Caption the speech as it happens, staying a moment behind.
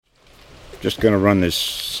Just going to run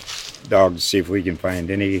this dog to see if we can find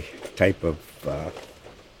any type of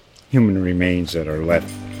human remains that are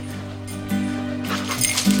left.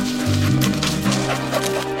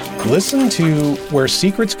 Listen to Where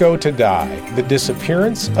Secrets Go to Die, The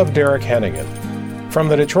Disappearance of Derek Hennigan. From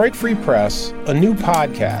the Detroit Free Press, a new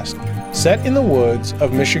podcast set in the woods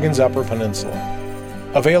of Michigan's Upper Peninsula.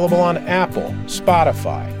 Available on Apple,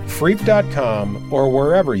 Spotify, Freep.com, or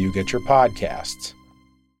wherever you get your podcasts.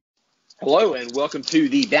 Hello, and welcome to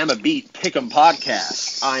the Bama Beat Pick'em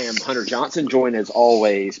podcast. I am Hunter Johnson, joined as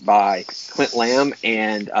always by Clint Lamb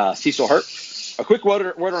and Cecil Hurt. A quick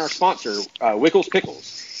word on our sponsor, Wickles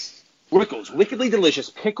Pickles. Wickles, wickedly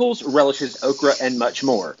delicious pickles, relishes, okra, and much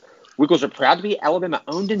more. Wickles are proud to be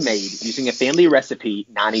Alabama-owned and made using a family recipe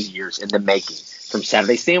 90 years in the making. From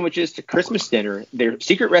Saturday sandwiches to Christmas dinner, their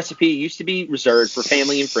secret recipe used to be reserved for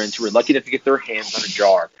family and friends who were lucky enough to get their hands on a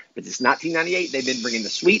jar. But since 1998, they've been bringing the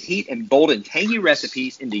sweet heat and bold and tangy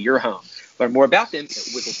recipes into your home. Learn more about them at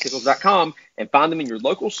wicklespickles.com and find them in your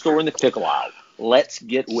local store in the pickle aisle. Let's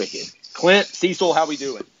get wicked. Clint, Cecil, how we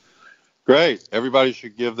doing? Great. Everybody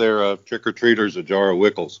should give their trick-or-treaters a jar of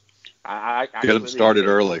Wickles. I Get them started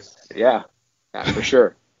early. Yeah, for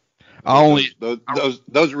sure.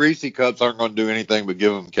 Those Reese cups aren't going to do anything but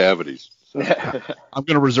give them cavities. So. I'm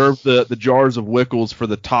going to reserve the jars of Wickles for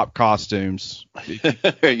the top costumes.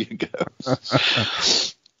 There you go.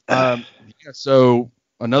 So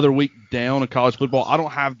another week down in college football. I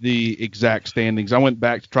don't have the exact standings. I went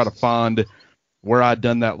back to try to find where I'd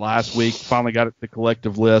done that last week. Finally got it to the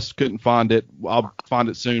collective list. Couldn't find it. I'll find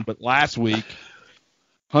it soon. But last week,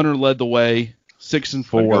 Hunter led the way,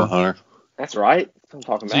 6-4. Hunter. That's right. That's what I'm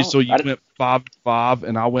talking about. So you went 5-5,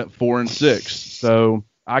 and I went 4-6. So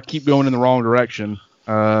I keep going in the wrong direction.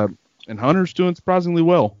 And Hunter's doing surprisingly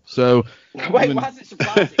well. So wait, why is it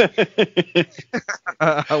surprising?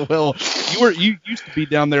 Well, you used to be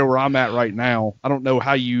down there where I'm at right now. I don't know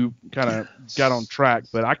how you kind of got on track,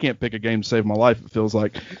 but I can't pick a game to save my life, it feels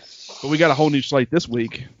like. But we got a whole new slate this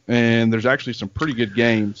week, and there's actually some pretty good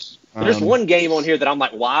games. There's one game on here that I'm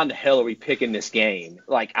like, why in the hell are we picking this game?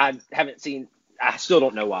 Like, I still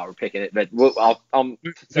don't know why we're picking it, but I'll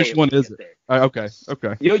say which one is it? Okay.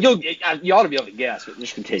 You ought to be able to guess, but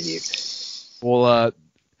just continue. Well,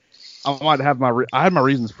 I might have I had my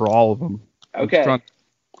reasons for all of them. Okay.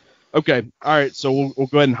 Okay. All right. So we'll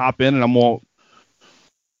go ahead and hop in, and I'm going to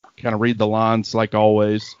kind of read the lines like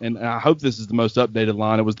always. And I hope this is the most updated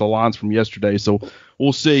line. It was the lines from yesterday, so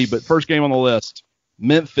we'll see. But first game on the list,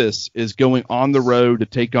 Memphis is going on the road to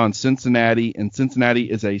take on Cincinnati, and Cincinnati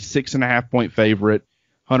is a 6.5-point favorite.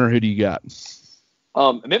 Hunter, who do you got?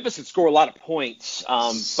 Memphis can score a lot of points,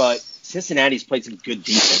 but Cincinnati's played some good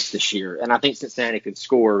defense this year, and I think Cincinnati could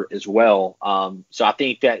score as well. So I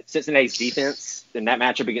think that Cincinnati's defense in that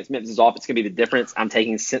matchup against Memphis' offense can be the difference. I'm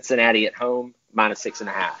taking Cincinnati at home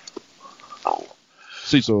 -6.5.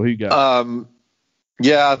 Cecil, who you got?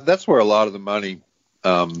 Yeah, that's where a lot of the money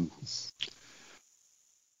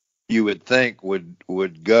you would think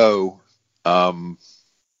would go, and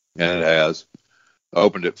it has.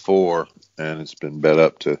 Opened at 4, and it's been bet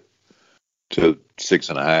up to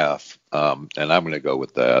 6.5. And I'm going to go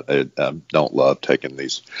with that. I don't love taking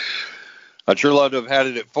these. I'd sure love to have had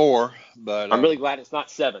it at 4, but I'm really glad it's not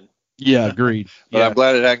 7. Yeah, agreed. But yeah. I'm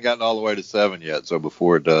glad it hadn't gotten all the way to 7 yet. So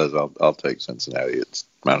before it does, I'll take Cincinnati. It's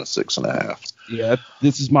 -6.5. Yeah,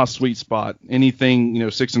 this is my sweet spot. Anything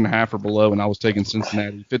 6.5 or below, and I was taking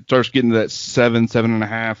Cincinnati. If it starts getting to that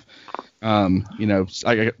 7.5.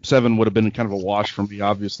 7 would have been kind of a wash for me,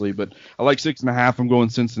 obviously, but I like 6.5. I'm going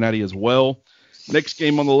Cincinnati as well. Next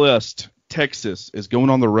game on the list, Texas is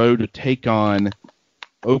going on the road to take on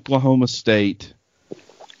Oklahoma State,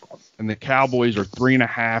 and the Cowboys are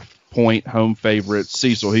 3.5-point home favorites.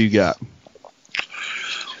 Cecil, who you got?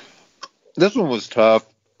 This one was tough.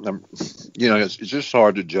 It's just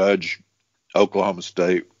hard to judge Oklahoma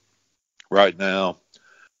State right now.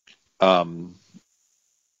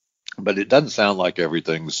 But it doesn't sound like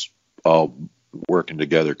everything's all working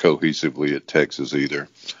together cohesively at Texas either.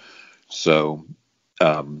 So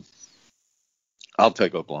I'll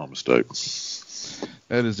take Oklahoma State.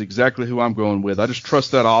 That is exactly who I'm going with. I just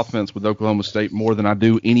trust that offense with Oklahoma State more than I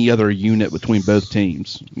do any other unit between both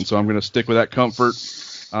teams. And so I'm going to stick with that comfort.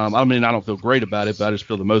 I don't feel great about it, but I just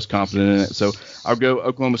feel the most confident in it. So I'll go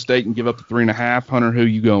Oklahoma State and give up the 3.5. Hunter, who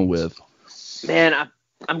you going with? Man,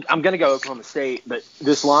 I'm going to go Oklahoma State, but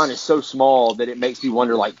this line is so small that it makes me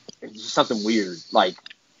wonder, like, it's just something weird. Like,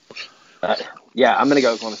 I'm going to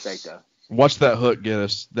go Oklahoma State, though. Watch that hook get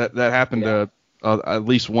us. That happened at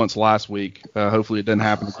least once last week. Hopefully it doesn't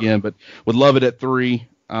happen again, but would love it at 3,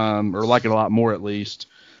 or like it a lot more at least.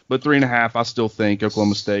 but 3.5, I still think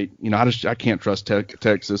Oklahoma State. I can't trust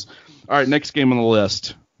Texas. All right, next game on the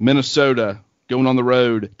list, Minnesota going on the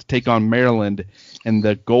road to take on Maryland, and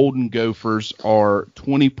the Golden Gophers are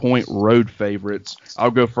 20-point road favorites.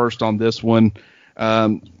 I'll go first on this one.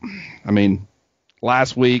 Last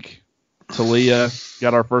week, Talia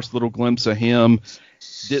got our first little glimpse of him.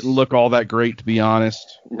 Didn't look all that great, to be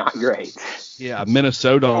honest. Not great. Yeah,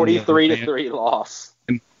 Minnesota. 43-3 loss.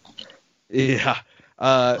 Yeah.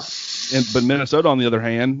 But Minnesota, on the other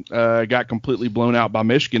hand, got completely blown out by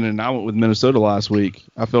Michigan, and I went with Minnesota last week.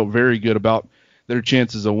 I felt very good about their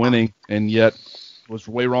chances of winning, and yet was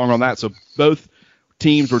way wrong on that. So both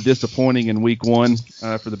teams were disappointing in week one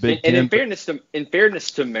for the Big Ten. And in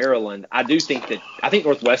fairness to Maryland, I think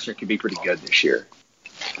Northwestern could be pretty good this year.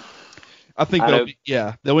 I think they'll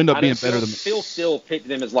end up being better than. Phil still picked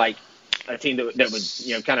them as like a team that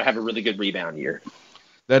would kind of have a really good rebound year.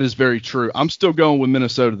 That is very true. I'm still going with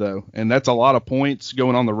Minnesota, though, and that's a lot of points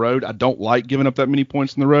going on the road. I don't like giving up that many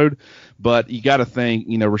points on the road, but you got to think,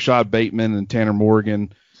 Rashad Bateman and Tanner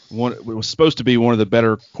Morgan, it was supposed to be one of the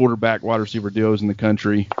better quarterback wide receiver duos in the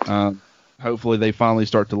country. Hopefully they finally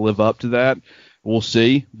start to live up to that. We'll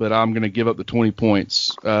see, but I'm going to give up the 20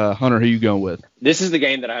 points. Hunter, who are you going with? This is the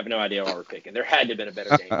game that I have no idea why we're picking. There had to have been a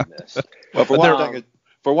better game than this. Well,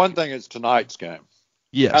 for one thing, it's tonight's game.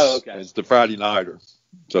 Yes. Oh, okay. It's the Friday nighter.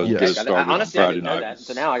 So yes. Honestly, I didn't know that.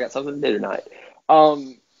 So now I got something to do tonight.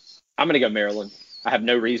 I'm going to go Maryland. I have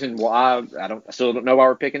no reason why. I still don't know why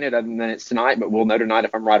we're picking it other than it's tonight, but we'll know tonight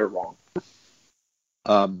if I'm right or wrong.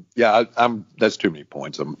 That's too many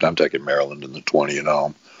points. I'm taking Maryland in the 20 at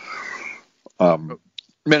home.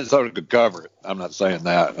 Minnesota could cover it. I'm not saying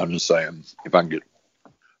that. I'm just saying if I can get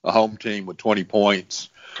a home team with 20 points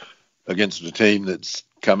against a team that's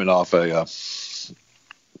coming off a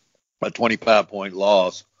 25-point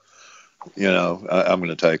loss, I'm going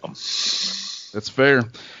to take them. That's fair.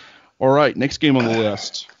 All right, next game on the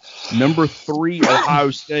list. Number 3,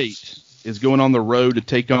 Ohio State is going on the road to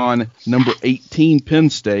take on number 18, Penn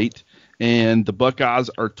State, and the Buckeyes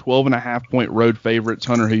are 12.5-point road favorites.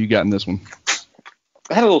 Hunter, who you got in this one?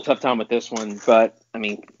 I had a little tough time with this one, but,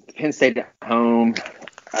 Penn State at home,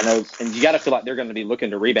 I know, and you got to feel like they're going to be looking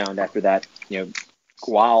to rebound after that,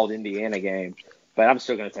 wild Indiana game. But I'm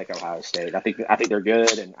still going to take Ohio State. I think they're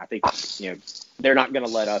good, and I think they're not going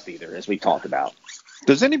to let up either, as we talked about.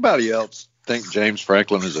 Does anybody else think James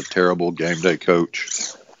Franklin is a terrible game day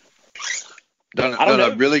coach? Done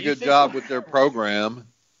a really good job with their program,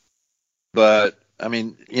 but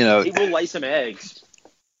he will lay some eggs.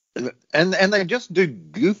 And they just do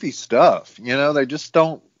goofy stuff. They just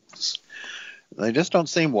don't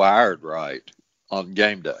seem wired right on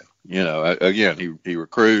game day. Again, he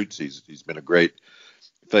recruits. He's been a great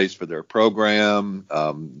face for their program.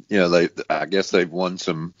 I guess they've won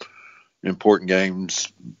some important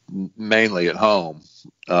games, mainly at home,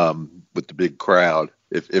 with the big crowd.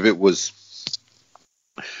 If it was,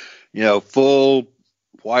 full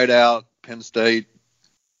whiteout Penn State,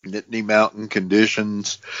 Nittany Mountain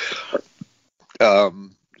conditions, that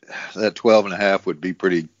 12.5 would be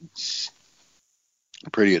pretty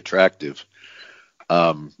attractive.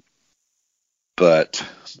 But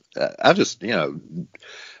I just, I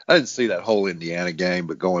didn't see that whole Indiana game,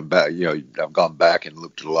 but going back, I've gone back and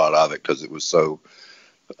looked at a lot of it because it was so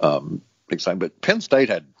exciting. But Penn State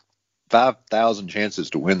had 5,000 chances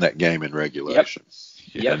to win that game in regulation.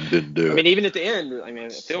 Yep. And didn't do it. Even at the end, a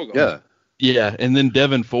field goal. Yeah. Yeah, and then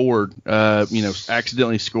Devin Ford,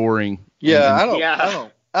 accidentally scoring. I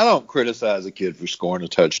don't criticize a kid for scoring a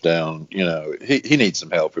touchdown. He needs some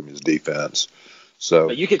help from his defense. So,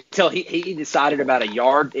 but you could tell he decided about a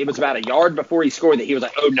yard. It was about a yard before he scored that he was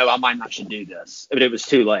like, "Oh no, I might not should do this." But it was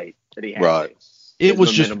too late that he had to. It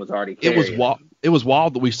was wild. It was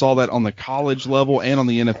wild that we saw that on the college level and on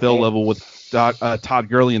the NFL level with Todd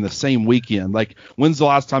Gurley in the same weekend. Like, when's the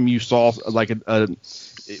last time you saw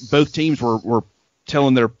both teams were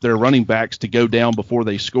telling their running backs to go down before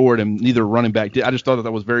they scored, and neither running back did. I just thought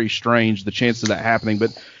that was very strange, the chance of that happening.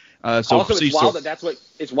 But it's wild that that's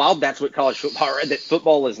what college football, that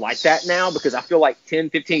football is like that now, because I feel like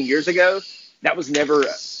 10, 15 years ago, that was never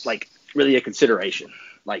really a consideration,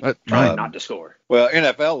 trying not to score. Well,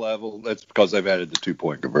 NFL level, that's because they've added the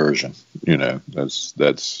 2-point conversion.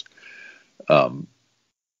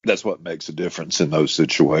 That's what makes a difference in those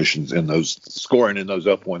situations, in those scoring in those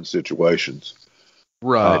up one situations.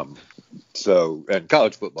 Right. And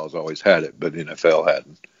college football's always had it, but NFL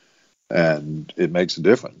hadn't. And it makes a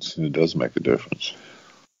difference. It does make a difference.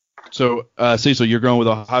 So, Cecil, you're going with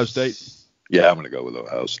Ohio State? Yeah, I'm going to go with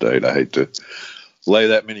Ohio State. I hate to lay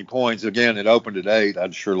that many points. Again, it opened at 8.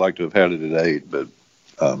 I'd sure like to have had it at 8, but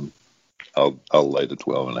I'll lay the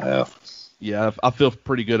 12.5. Yeah, I feel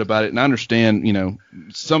pretty good about it, and I understand.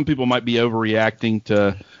 Some people might be overreacting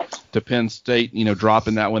to Penn State,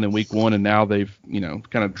 dropping that one in week 1, and now they've, kind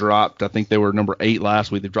of dropped. I think they were number 8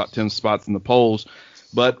 last week. They've dropped 10 spots in the polls,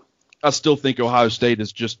 but I still think Ohio State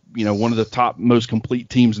is just, one of the top most complete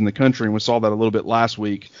teams in the country, and we saw that a little bit last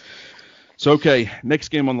week. So, okay, next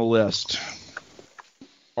game on the list,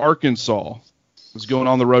 Arkansas is going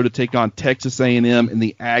on the road to take on Texas A&M, and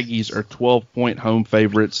the Aggies are 12-point home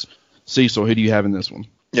favorites. Cecil, who do you have in this one?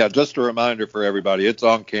 Yeah, just a reminder for everybody, it's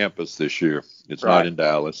on campus this year. It's not in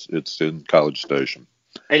Dallas. It's in College Station.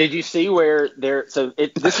 And did you see where this is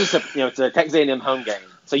it's a Texas A&M home game.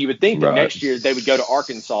 So you would think that next year they would go to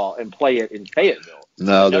Arkansas and play it in Fayetteville.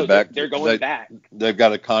 No, they're back. They're going back. They've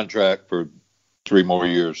got a contract for 3 more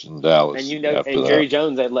years in Dallas. And and Jerry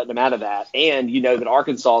Jones ain't letting them out of that. And that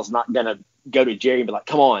Arkansas is not going to go to Jerry and be like,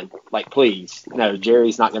 come on, please. No,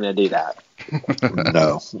 Jerry's not going to do that.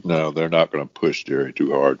 No, they're not going to push Jerry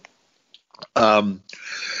too hard.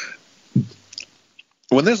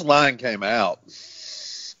 When this line came out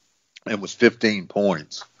and was 15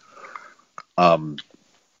 points, I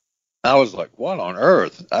was like, what on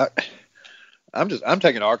earth? I'm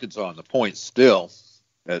taking Arkansas on the points still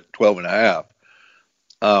at 12.5.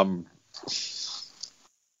 I'm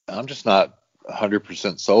just not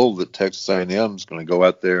 100% sold that Texas A&M is going to go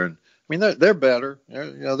out there and they're better.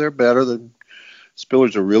 They're better. The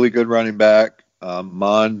Spiller's a really good running back.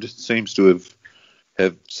 Mond seems to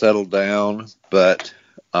have settled down, but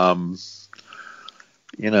I'm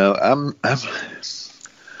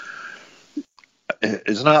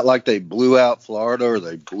it's not like they blew out Florida or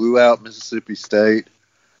they blew out Mississippi State.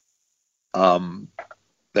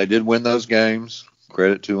 They did win those games.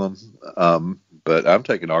 Credit to them. But I'm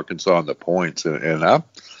taking Arkansas on the points, and I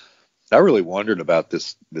really wondered about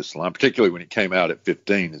this line, particularly when it came out at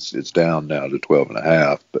 15. It's down now to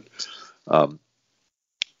 12.5. But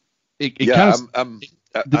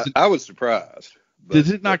I was surprised. Does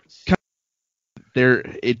it not? They're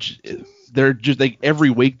just every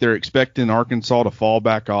week they're expecting Arkansas to fall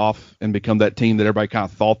back off and become that team that everybody kind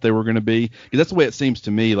of thought they were going to be. Because that's the way it seems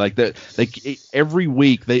to me. Like that, every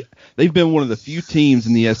week they've been one of the few teams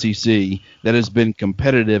in the SEC that has been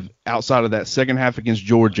competitive outside of that second half against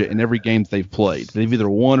Georgia in every game they've played. They've either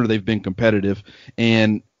won or they've been competitive,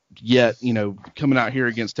 and yet coming out here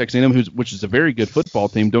against Texas A&M, which is a very good football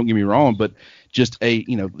team. Don't get me wrong, but just like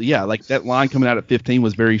that line coming out at 15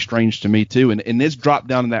 was very strange to me too, and it's dropped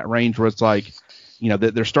down in that range where it's like,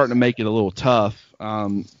 that they're starting to make it a little tough.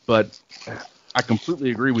 But I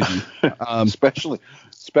completely agree with you. Especially,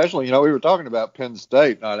 we were talking about Penn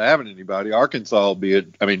State not having anybody. Arkansas will be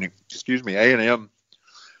A&M.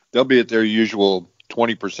 They'll be at their usual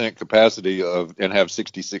 20% capacity and have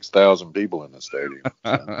 66,000 people in the stadium.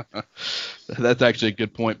 That's actually a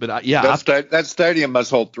good point. But that stadium must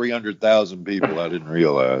hold 300,000 people. I didn't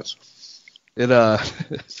realize it. I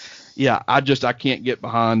can't get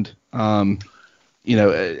behind. A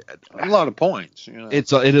lot of points.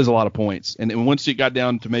 It is a lot of points, and once it got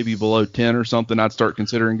down to maybe below 10 or something, I'd start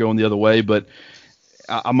considering going the other way. But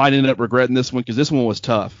I might end up regretting this one because this one was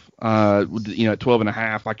tough. At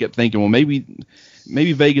 12.5, I kept thinking, well, maybe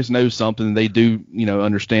Vegas knows something. They do,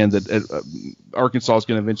 understand that Arkansas is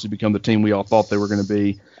going to eventually become the team we all thought they were going to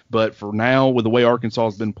be. But for now, with the way Arkansas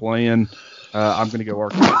has been playing, I'm going to go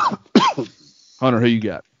Arkansas. Hunter, who you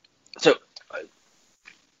got? So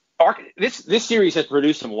this series has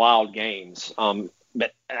produced some wild games.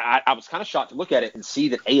 But I was kind of shocked to look at it and see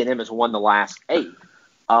that A&M has won the last 8.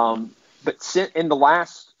 But in the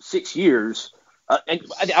last 6 years, and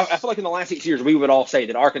I feel like in the last 6 years, we would all say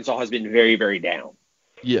that Arkansas has been very, very down.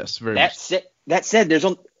 Yes, very much. That said,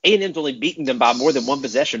 A&M's only beaten them by more than one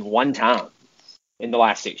possession one time in the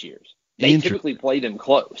last 6 years. They typically play them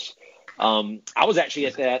close. I was actually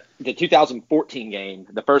at the 2014 game,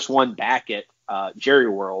 the first one back at Jerry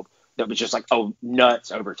World, that was just like,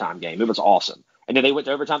 nuts overtime game. It was awesome. And then they went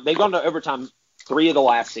to overtime. They've gone to overtime 3 of the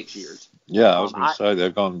last 6 years. Yeah, I was going to say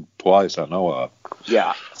they've gone twice, I know of.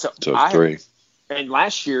 Yeah. So it's 3. And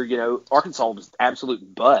last year, Arkansas was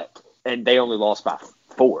absolute butt, and they only lost by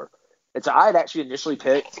 4. And so I had actually initially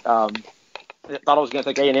picked, thought I was going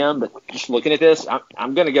to take A&M, but just looking at this,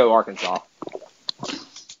 I'm going to go Arkansas.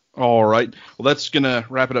 All right. Well, that's going to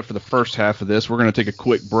wrap it up for the first half of this. We're going to take a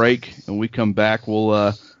quick break, and when we come back,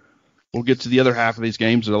 we'll get to the other half of these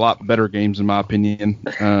games. They're a lot better games, in my opinion.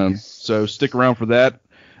 So stick around for that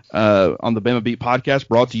on the Bama Beat podcast,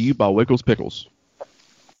 brought to you by Wickles Pickles.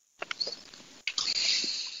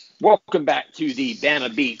 Welcome back to the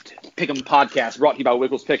Bama Beat Pick'em podcast brought to you by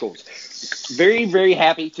Wiggles Pickles. Very, very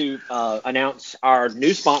happy to announce our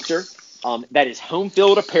new sponsor. That is Home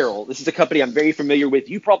Field Apparel. This is a company I'm very familiar with.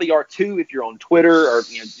 You probably are too if you're on Twitter or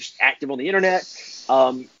just active on the internet.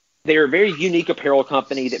 They're a very unique apparel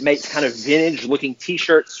company that makes kind of vintage-looking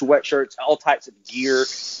T-shirts, sweatshirts, all types of gear.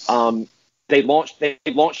 They've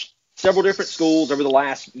launched several different schools over the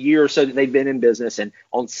last year or so that they've been in business, and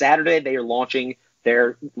on Saturday they are launching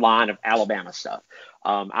their line of Alabama stuff.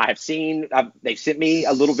 They've sent me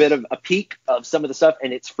a little bit of a peek of some of the stuff,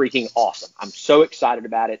 and it's freaking awesome. I'm so excited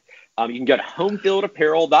about it. You can go to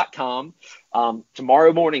homefieldapparel.com.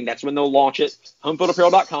 Tomorrow morning, that's when they'll launch it,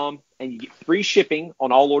 homefieldapparel.com, and you get free shipping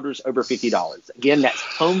on all orders over $50. Again, that's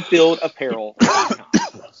homefieldapparel.com.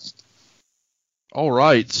 All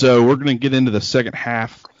right, so we're going to get into the second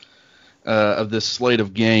half of this slate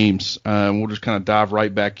of games. We'll just kind of dive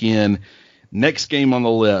right back in. Next game on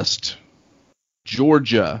the list,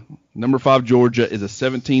 Georgia. Number 5 Georgia is a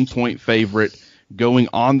 17-point favorite going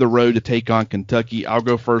on the road to take on Kentucky. I'll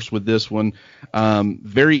go first with this one.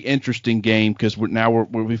 Very interesting game because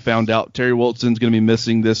we found out Terry Wilson's going to be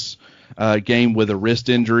missing this game with a wrist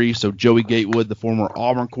injury. So Joey Gatewood, the former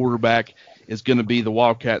Auburn quarterback, is going to be the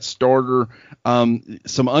Wildcat starter.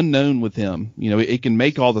 Some unknown with him. He can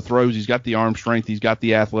make all the throws. He's got the arm strength. He's got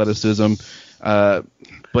the athleticism.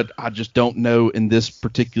 But I just don't know in this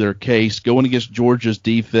particular case. Going against Georgia's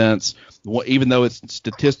defense, even though it's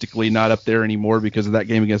statistically not up there anymore because of that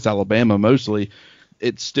game against Alabama mostly,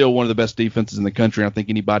 it's still one of the best defenses in the country. And I think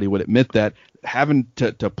anybody would admit that. Having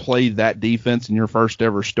to play that defense in your first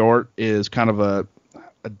ever start is kind of a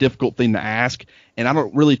difficult thing to ask. And I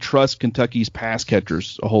don't really trust Kentucky's pass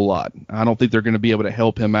catchers a whole lot. I don't think they're going to be able to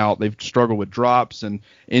help him out. They've struggled with drops and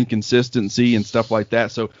inconsistency and stuff like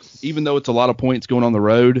that. So even though it's a lot of points going on the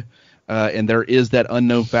road, and there is that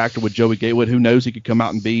unknown factor with Joey Gatewood, who knows, he could come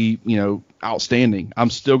out and be, outstanding.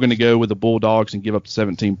 I'm still going to go with the Bulldogs and give up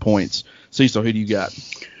 17 points. Cecil, who do you got?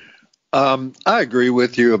 I agree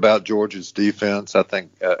with you about Georgia's defense. I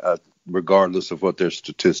think regardless of what their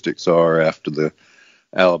statistics are after the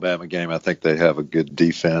Alabama game, I think they have a good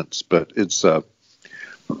defense, but it's I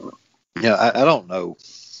don't know.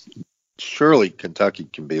 Surely Kentucky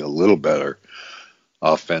can be a little better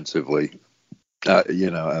offensively.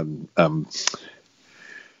 I'm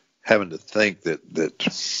having to think that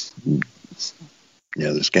this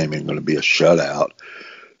game ain't going to be a shutout.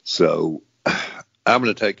 So I'm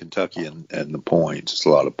going to take Kentucky and the points. It's a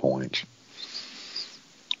lot of points.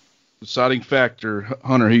 Deciding factor,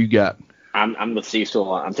 Hunter, who you got? I'm with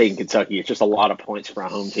Cecil. I'm taking Kentucky. It's just a lot of points for a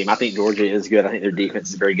home team. I think Georgia is good. I think their defense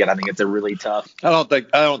is very good. I think it's a really tough. I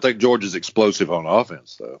don't think Georgia's explosive on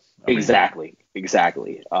offense, though. Exactly.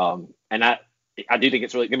 And I do think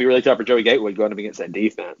it's really going to be really tough for Joey Gatewood going up against that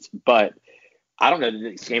defense. But I don't know that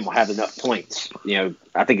this game will have enough points.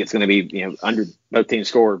 I think it's going to be under both teams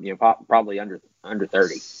score probably under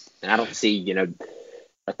 30. And I don't see a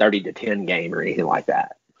 30-10 game or anything like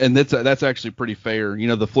that. And that's actually pretty fair.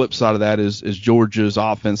 The flip side of that is Georgia's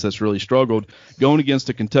offense that's really struggled going against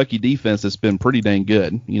a Kentucky defense that's been pretty dang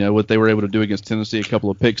good. What they were able to do against Tennessee, a couple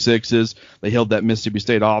of pick sixes. They held that Mississippi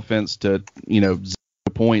State offense to 0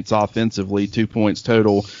 points offensively, 2 points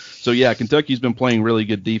total. So yeah, Kentucky's been playing really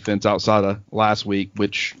good defense outside of last week,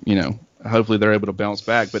 which hopefully they're able to bounce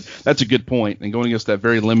back. But that's a good point. And going against that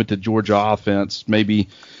very limited Georgia offense, maybe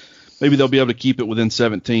they'll be able to keep it within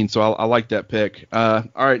 17, so I like that pick. All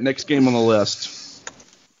right, next game on the list.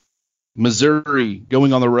 Missouri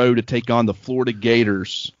going on the road to take on the Florida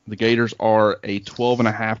Gators. The Gators are a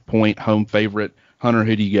 12.5-point home favorite. Hunter,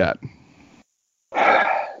 who do you got? I'm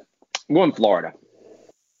going Florida.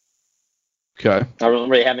 Okay. I don't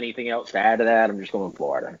really have anything else to add to that. I'm just going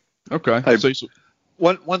Florida. Okay. Hey, so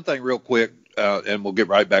one thing real quick, and we'll get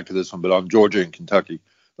right back to this one, but on Georgia and Kentucky,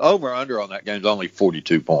 the over-under on that game is only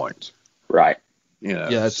 42 points. Right.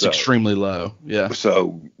 That's extremely low. Yeah.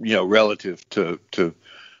 So, relative to the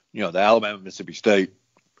Alabama-Mississippi State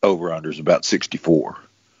over-under is about 64.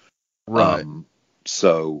 Right.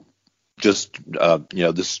 So just,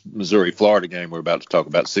 this Missouri-Florida game we're about to talk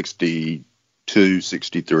about, 62,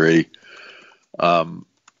 63.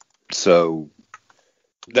 So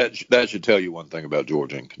that should tell you one thing about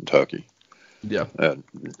Georgia and Kentucky. Yeah.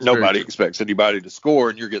 Nobody expects anybody to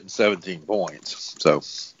score, and you're getting 17 points. So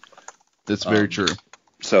that's very true.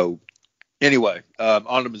 So anyway,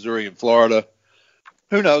 on to Missouri and Florida.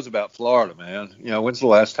 Who knows about Florida, man? When's the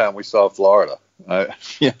last time we saw Florida?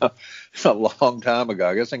 It's a long time ago.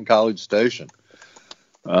 I guess in College Station,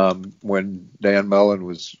 when Dan Mullen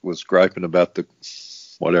was griping about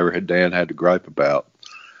whatever Dan had to gripe about.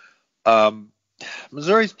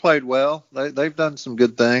 Missouri's played well. They've done some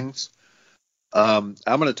good things. I'm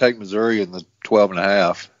going to take Missouri in the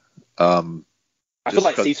 12.5. I feel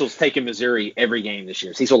like Cecil's taking Missouri every game this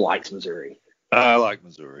year. Cecil likes Missouri. I like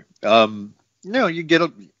Missouri. They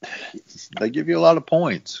give you a lot of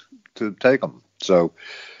points to take them. So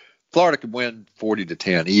Florida could win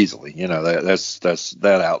 40-10 easily.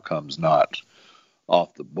 That outcome's not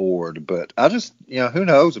off the board. But I just, who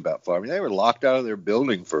knows about Florida? I mean, they were locked out of their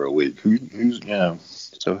building for a week.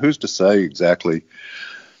 So who's to say exactly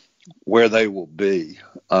where they will be?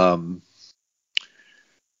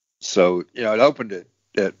 So it opened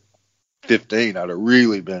at 15. I'd have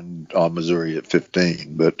really been on Missouri at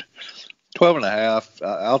 15, but 12.5.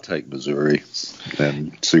 I'll take Missouri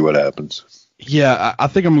and see what happens. Yeah, I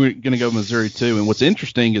think I'm going to go Missouri too. And what's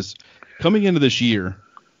interesting is coming into this year,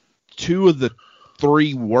 2 of the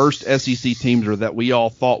 3 worst SEC teams, or that we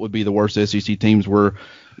all thought would be the worst SEC teams, were,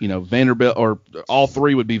 Vanderbilt, or all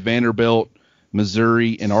 3 would be Vanderbilt,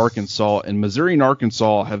 Missouri, and Arkansas. And Missouri and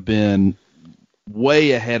Arkansas have been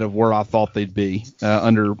way ahead of where I thought they'd be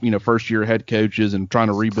under first-year head coaches and trying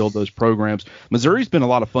to rebuild those programs. Missouri's been a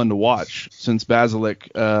lot of fun to watch since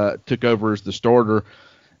Basilick took over as the starter.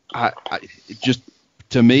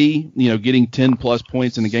 To me, getting 10+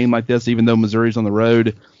 points in a game like this, even though Missouri's on the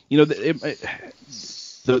road,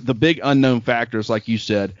 the big unknown factors, like you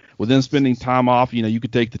said, with them spending time off, you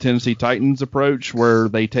could take the Tennessee Titans approach where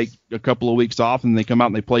they take a couple of weeks off and they come out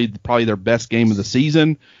and they play probably their best game of the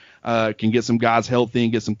season. Can get some guys healthy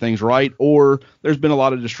and get some things right. Or there's been a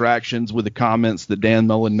lot of distractions with the comments that Dan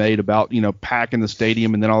Mullen made about, packing the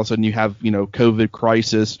stadium, and then all of a sudden you have, COVID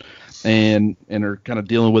crisis and are kind of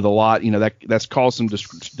dealing with a lot, that's caused some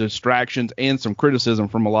distractions and some criticism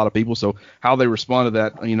from a lot of people. So how they respond to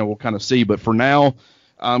that, we'll kind of see. But for now,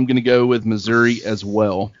 I'm going to go with Missouri as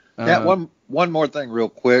well. One more thing real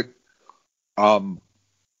quick. And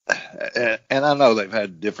I know they've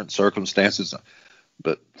had different circumstances,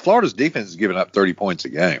 but Florida's defense is giving up 30 points a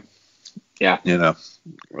game. Yeah.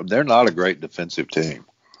 They're not a great defensive team.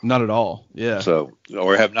 Not at all. Yeah. So,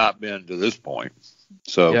 or have not been to this point.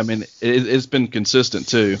 So, yeah, I mean, it's been consistent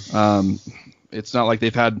too. It's not like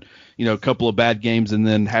they've had, a couple of bad games and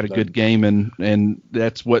then had a good game, and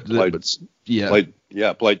that's what played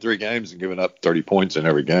 3 games and given up 30 points in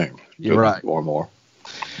every game. You're right. Or more.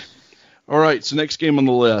 All right. So next game on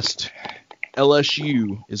the list.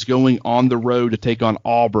 LSU is going on the road to take on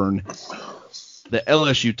Auburn. The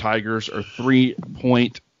LSU Tigers are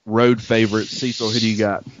 3-point road favorites. Cecil, who do you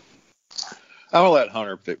got? I'm going to let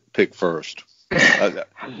Hunter pick first. I'm going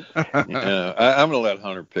to let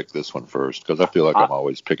Hunter pick this one first because I feel like I'm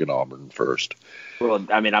always picking Auburn first. Well,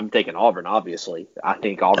 I mean, I'm taking Auburn, obviously. I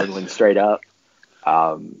think Auburn wins straight up.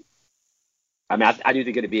 I do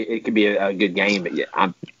think it could be a good game, but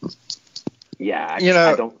I'm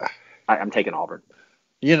taking Auburn.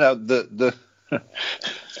 The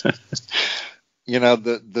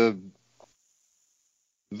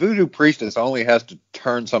voodoo priestess only has to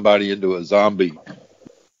turn somebody into a zombie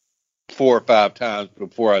 4 or 5 times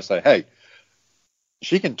before I say, hey,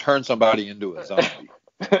 she can turn somebody into a zombie.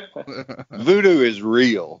 Voodoo is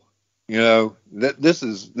real. This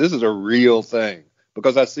is a real thing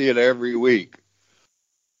because I see it every week.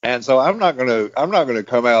 And so I'm not gonna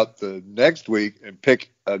come out the next week and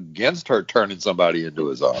pick against her turning somebody into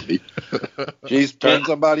a zombie. She's turned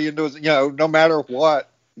somebody into no matter what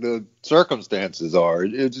the circumstances are,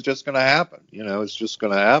 it's just gonna happen. It's just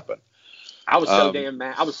gonna happen. I was so damn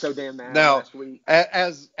mad. Now, last week.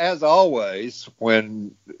 As always,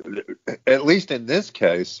 when at least in this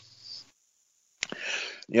case,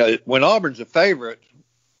 when Auburn's a favorite,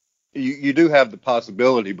 you do have the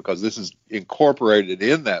possibility, because this is incorporated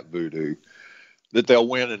in that voodoo, that they'll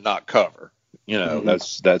win and not cover.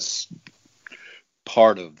 That's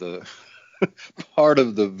part of the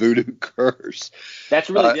voodoo curse. That's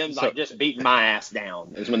really them just beating my ass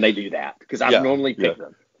down is when they do that, because I normally pick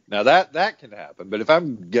them. Now that can happen, but if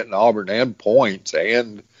I'm getting Auburn and points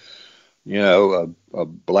and a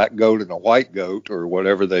black goat and a white goat or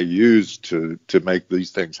whatever they use to make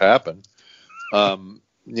these things happen, then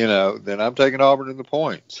I'm taking Auburn in the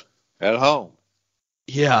points at home.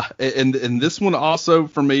 Yeah, and this one also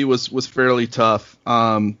for me was fairly tough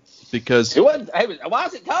because it wasn't. Hey, why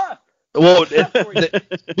is it tough? Well,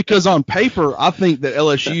 because on paper, I think that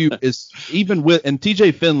LSU is, even with, and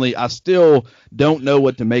TJ Finley, I still don't know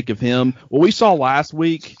what to make of him. What we saw last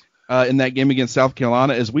week in that game against South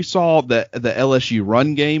Carolina is we saw the LSU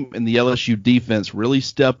run game and the LSU defense really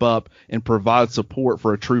step up and provide support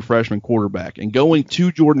for a true freshman quarterback. And going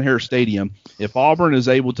to Jordan-Hare Stadium, if Auburn is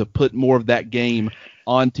able to put more of that game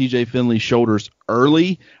on TJ Finley's shoulders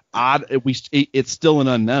early, it's still an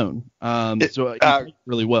unknown. So he played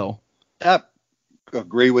really well. I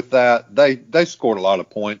agree with that. They scored a lot of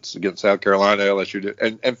points against South Carolina. LSU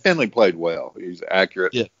did, and Finley played well. He's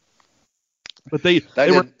accurate. Yeah. But they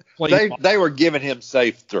were giving him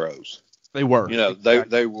safe throws. They were.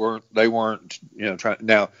 They weren't trying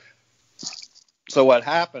now. So what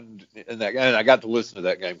happened in that game? And I got to listen to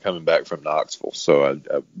that game coming back from Knoxville, so I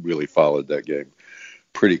really followed that game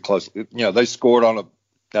pretty closely. They scored on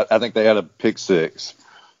I think they had a pick six.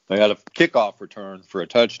 They had a kickoff return for a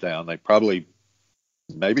touchdown.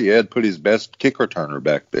 Maybe Ed put his best kick returner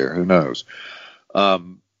back there. Who knows?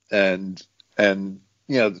 So they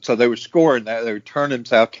were scoring that. They were turning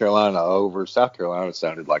South Carolina over. South Carolina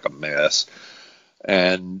sounded like a mess.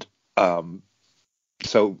 And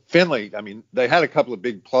so Finley, they had a couple of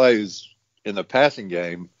big plays in the passing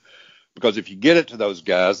game because if you get it to those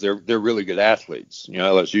guys, they're really good athletes.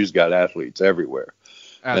 LSU's got athletes everywhere.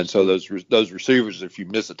 Absolutely. And so those receivers, if you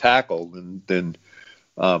miss a tackle, then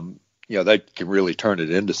they can really turn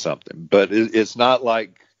it into something. But it's not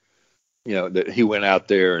like that he went out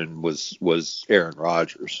there and was Aaron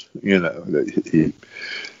Rodgers. He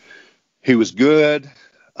was good,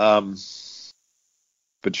 but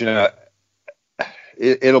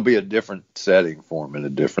it'll be a different setting for him in a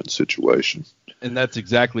different situation. And that's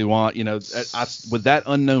exactly why, with that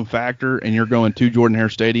unknown factor, and you're going to Jordan-Hare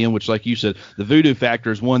Stadium, which, like you said, the voodoo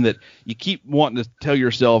factor is one that you keep wanting to tell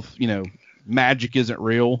yourself, magic isn't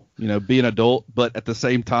real, be an adult. But at the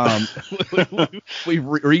same time, we've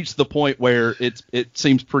reached the point where it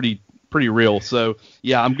seems pretty real. So,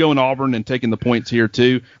 yeah, I'm going Auburn and taking the points here,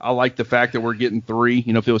 too. I like the fact that we're getting 3.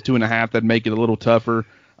 If it was 2.5, that'd make it a little tougher.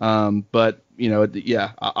 But,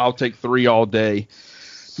 I'll take 3 all day.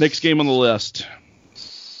 Next game on the list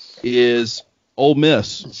is Ole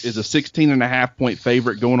Miss is a 16.5 point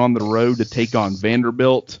favorite going on the road to take on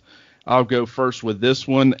Vanderbilt. I'll go first with this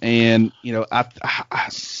one, and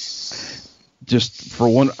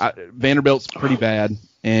Vanderbilt's pretty bad,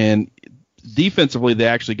 and defensively they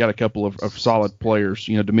actually got a couple of solid players.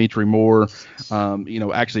 Dimitri Moore,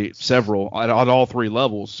 actually several at all 3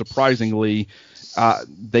 levels. Surprisingly,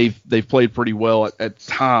 they've played pretty well at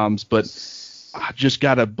times, but I just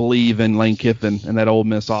got to believe in Lane Kiffin and that Ole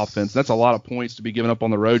Miss offense. That's a lot of points to be given up on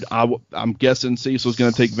the road. I'm guessing Cecil's going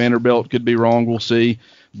to take Vanderbilt. Could be wrong. We'll see.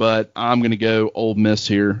 But I'm going to go Ole Miss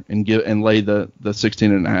here and lay the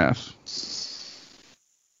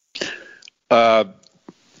 16.5.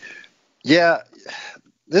 Yeah,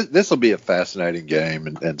 this will be a fascinating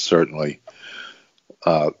game, and certainly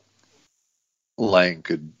Lane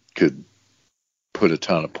could put a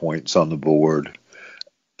ton of points on the board.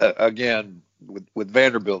 Again, with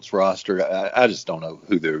Vanderbilt's roster, I just don't know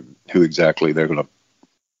who exactly they're going to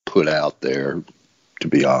put out there, to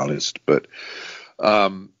be honest. But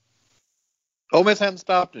Ole Miss hadn't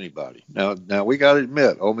stopped anybody. Now we got to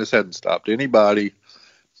admit, Ole Miss hadn't stopped anybody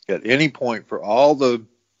at any point for all the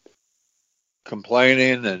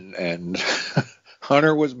complaining and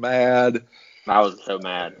Hunter was mad. I was so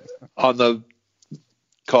mad on the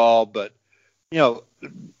call, but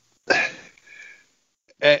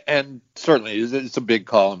and certainly it's a big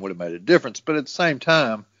call and would have made a difference. But at the same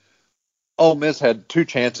time, Ole Miss had 2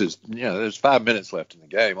 chances. There's 5 minutes left in the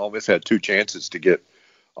game. Ole Miss had 2 chances to get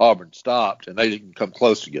Auburn stopped, and they didn't come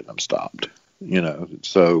close to getting them stopped.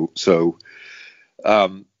 So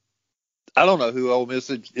I don't know who Ole Miss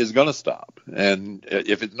is going to stop, and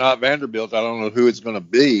if it's not Vanderbilt, I don't know who it's going to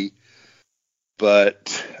be.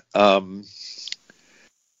 But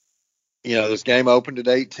this game opened at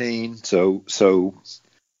 18, so a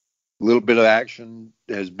little bit of action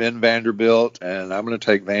has been Vanderbilt, and I'm going to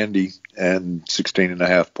take Vandy and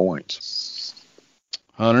 16.5 points.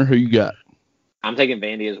 Hunter, who you got? I'm taking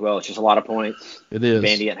Vandy as well. It's just a lot of points. It is.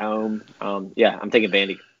 Vandy at home. I'm taking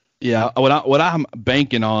Vandy. Yeah, what I'm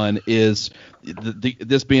banking on is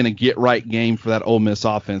this being a get-right game for that Ole Miss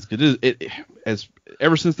offense. Because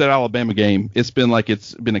ever since that Alabama game, it's been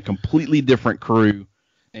a completely different crew.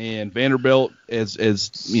 And Vanderbilt, as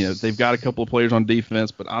they've got a couple of players on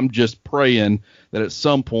defense, but I'm just praying that at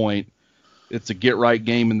some point it's a get-right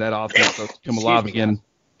game and that offense does come alive again.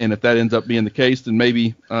 And if that ends up being the case, then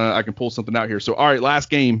maybe I can pull something out here. So, all right, last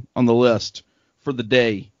game on the list for the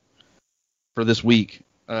day for this week.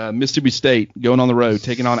 Mississippi State going on the road,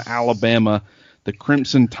 taking on Alabama. The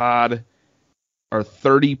Crimson Tide are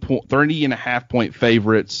 30.5 point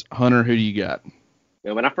favorites. Hunter, who do you got?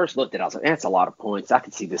 When I first looked at it, I was like, that's a lot of points. I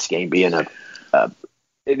could see this game being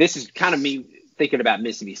this is kind of me thinking about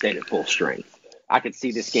Mississippi State at full strength. I could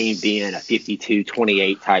see this game being a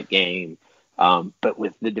 52-28 type game. But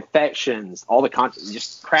with the defections, all the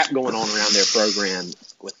just crap going on around their program,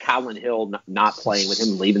 with Kylan Hill not playing, with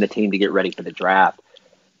him leaving the team to get ready for the draft,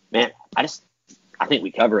 man, I think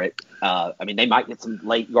we cover it. I mean, they might get some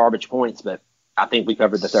late garbage points, but I think we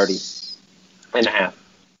covered the 30.5.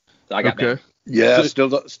 So I got that. Yeah, still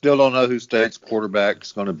don't know who State's quarterback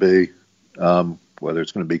is going to be, whether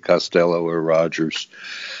it's going to be Costello or Rogers.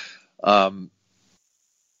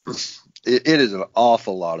 It is an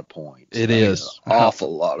awful lot of points. It is an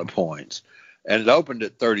awful lot of points, and it opened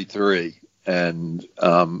at 33, and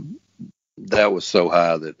that was so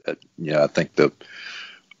high that I think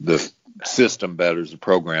the system bettors, the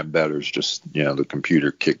program bettors, just the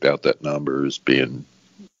computer kicked out that number as being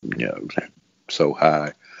so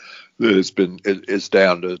high that it's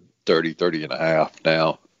down to 30 and a half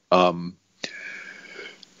now.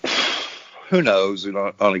 Who knows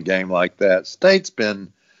on a game like that? State's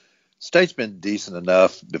been decent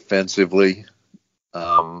enough defensively.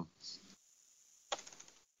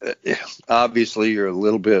 Obviously, you're a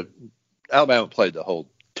little bit. Alabama played the whole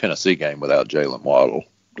Tennessee game without Jalen Waddle,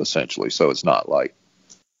 essentially, so it's not like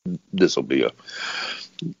this will be a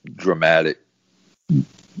dramatic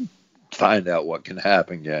find out what can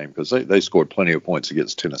happen game, because they scored plenty of points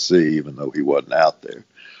against Tennessee, even though he wasn't out there.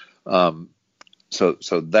 So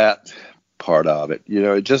that part of it,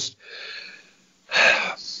 it just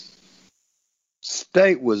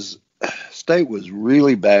State was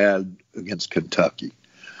really bad against Kentucky.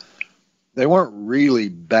 They weren't really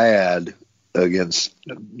bad against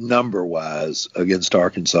number-wise against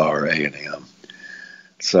Arkansas or A&M.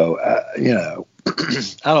 So, I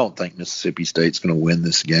don't think Mississippi State's going to win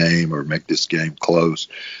this game or make this game close.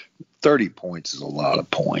 30 points is a lot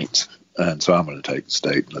of points, and so I'm going to take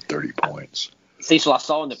State in the 30 points. Cecil, I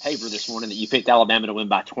saw in the paper this morning that you picked Alabama to win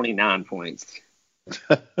by 29 points.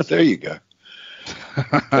 There you go.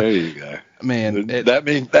 There you go. Man,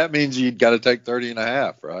 that means you got to take 30 and a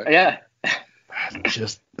half, right? Yeah.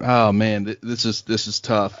 Just man, this is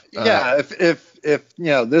tough. Yeah, if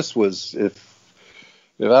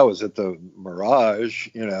I was at the Mirage,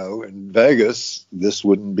 in Vegas, this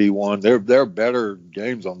wouldn't be one. There are better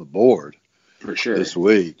games on the board for sure this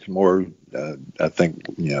week. More, I think,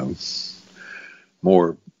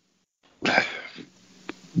 more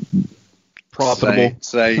profitable.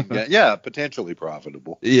 Yeah, potentially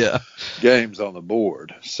profitable. Yeah, games on the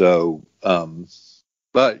board. So,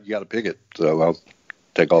 but you got to pick it. So I'll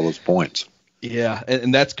take all those points. Yeah,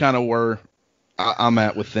 and that's kind of where I'm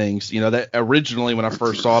at with things. That originally when I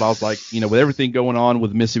first saw it, I was like, with everything going on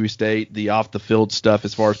with Mississippi State, the off the field stuff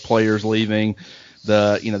as far as players leaving,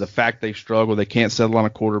 the fact they've struggled, they can't settle on a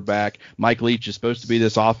quarterback. Mike Leach is supposed to be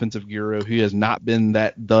this offensive guru. He has not been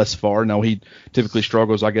that thus far. No, he typically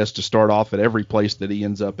struggles, I guess, to start off at every place that he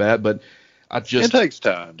ends up at. But it takes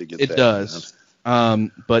time to get. It does.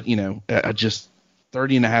 But I just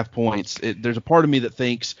 30.5 points. There's a part of me that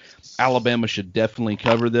thinks Alabama should definitely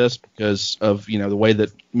cover this because of the way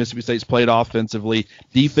that Mississippi State's played offensively.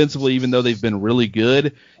 Defensively, even though they've been really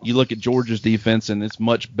good, you look at Georgia's defense and it's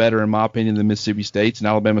much better in my opinion than Mississippi State's, and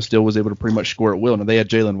Alabama still was able to pretty much score at will. Now they had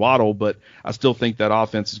Jalen Waddle, but I still think that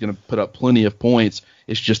offense is going to put up plenty of points.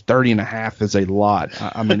 It's just 30.5 is a lot.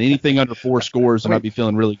 I mean, anything under 4 scores and I'd be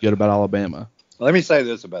feeling really good about Alabama. Let me say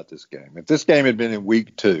this about this game. If this game had been in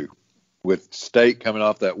week 2 with State coming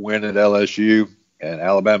off that win at LSU and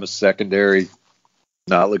Alabama's secondary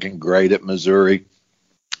not looking great at Missouri,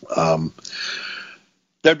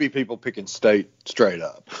 there'd be people picking State straight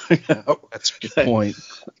up. That's a good point.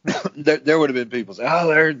 There would have been people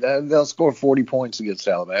saying, they'll score 40 points against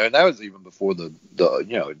Alabama. And that was even before the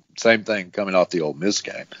same thing coming off the Ole Miss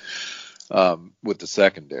game with the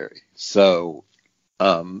secondary. So,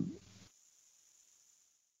 I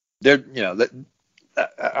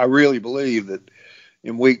really believe that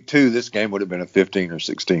in week 2, this game would have been a 15 or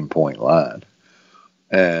 16 point line.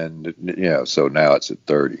 And, so now it's at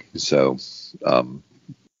 30. So I'm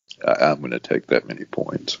going to take that many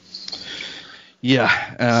points. Yeah,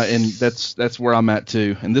 and that's where I'm at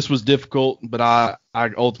too. And this was difficult, but I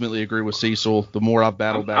ultimately agree with Cecil. The more I've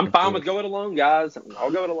battled back, I'm fine with going alone, guys.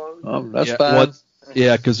 I'll go it alone. That's fine.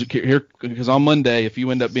 Yeah, because on Monday, if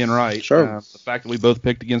you end up being right, sure. The fact that we both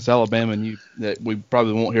picked against Alabama, and that we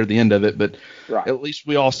probably won't hear the end of it, but right. At least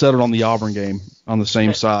we all settled on the Auburn game on the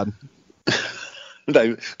same side.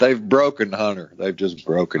 They've broken Hunter. They've just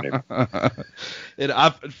broken him.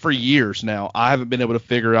 For years now, I haven't been able to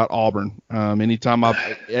figure out Auburn. Anytime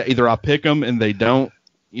I pick them and they don't,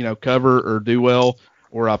 cover or do well,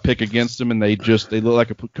 or I pick against them and they look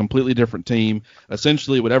like a completely different team.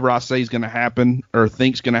 Essentially, whatever I say is going to happen or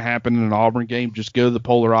think's going to happen in an Auburn game, just go the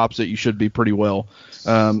polar opposite. You should be pretty well.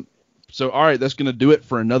 So, all right, that's going to do it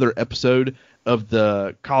for another episode of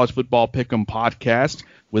the College Football Pick'em podcast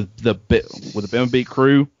with the Bama Beat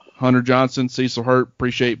crew. Hunter Johnson, Cecil Hurt.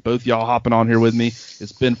 Appreciate both y'all hopping on here with me.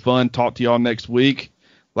 It's been fun. Talk to y'all next week.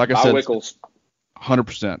 Like I said, Wickles.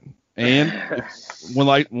 100%. And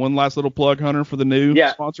one last little plug, Hunter, for the new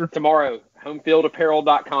sponsor. Tomorrow,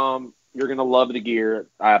 homefieldapparel.com. You're going to love the gear.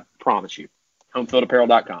 I promise you.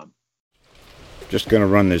 homefieldapparel.com. Just going to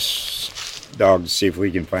run this dog to see if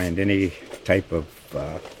we can find any type of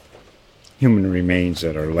human remains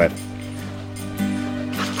that are left.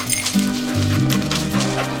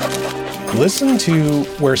 Listen to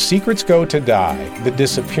Where Secrets Go to Die, The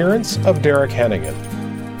Disappearance of Derek Hennigan.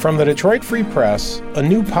 From the Detroit Free Press, a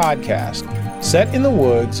new podcast set in the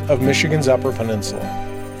woods of Michigan's Upper Peninsula.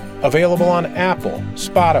 Available on Apple,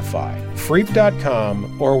 Spotify,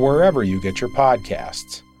 Freep.com, or wherever you get your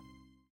podcasts.